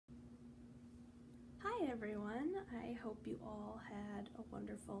everyone. I hope you all had a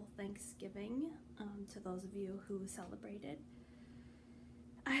wonderful Thanksgiving, to those of you who celebrated.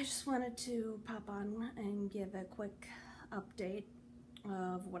 I just wanted to pop on and give a quick update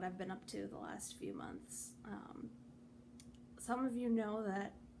of what I've been up to the last few months. Some of you know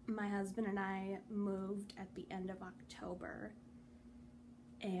that my husband and I moved at the end of October,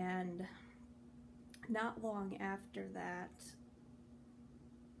 and not long after that,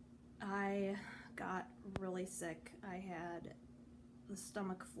 I got really sick. I had the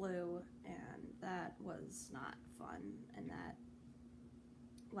stomach flu, and that was not fun, and that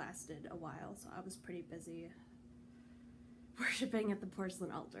lasted a while, so I was pretty busy worshiping at the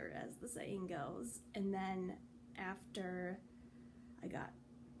porcelain altar, as the saying goes. And then after I got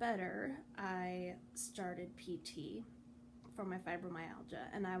better, I started PT for my fibromyalgia,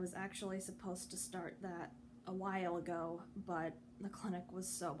 and I was actually supposed to start that a while ago, but the clinic was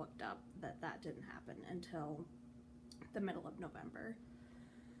so booked up that didn't happen until the middle of November.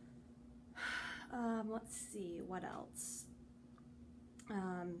 Let's see, what else?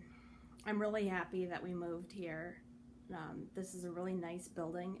 I'm really happy that we moved here. This is a really nice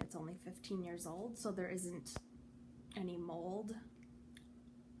building. It's only 15 years old, so there isn't any mold.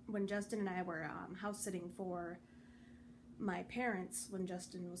 When Justin and I were house sitting for my parents, when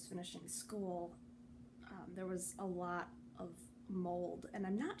Justin was finishing school, there was a lot of mold, and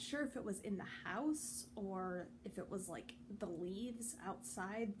I'm not sure if it was in the house or if it was like the leaves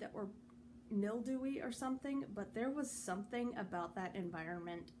outside that were mildewy or something, but there was something about that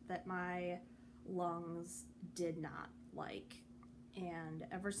environment that my lungs did not like. And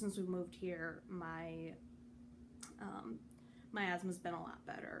ever since we moved here, my asthma's been a lot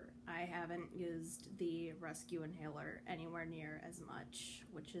better. I haven't used the rescue inhaler anywhere near as much,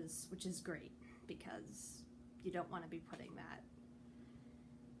 which is great, because you don't want to be putting that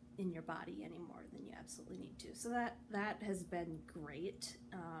in your body any more than you absolutely need to. So that has been great.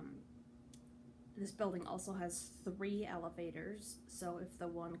 This building also has 3 elevators, so if the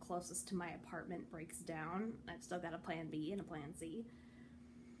one closest to my apartment breaks down, I've still got a plan B and a plan C.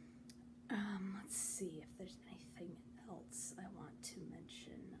 Let's see if there's anything else I want to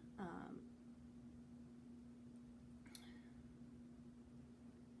mention.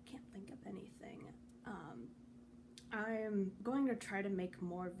 Can't think of anything. I'm going to try to make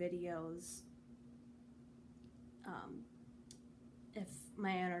more videos if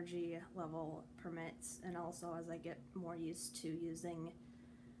my energy level permits, and also as I get more used to using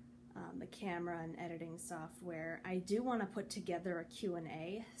the camera and editing software. I do want to put together a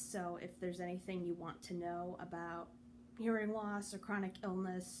Q&A, so if there's anything you want to know about hearing loss or chronic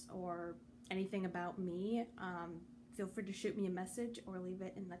illness or anything about me, feel free to shoot me a message or leave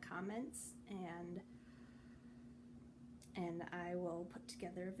it in the comments, and I will put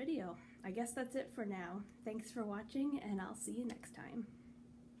together a video. I guess that's it for now. Thanks for watching, and I'll see you next time.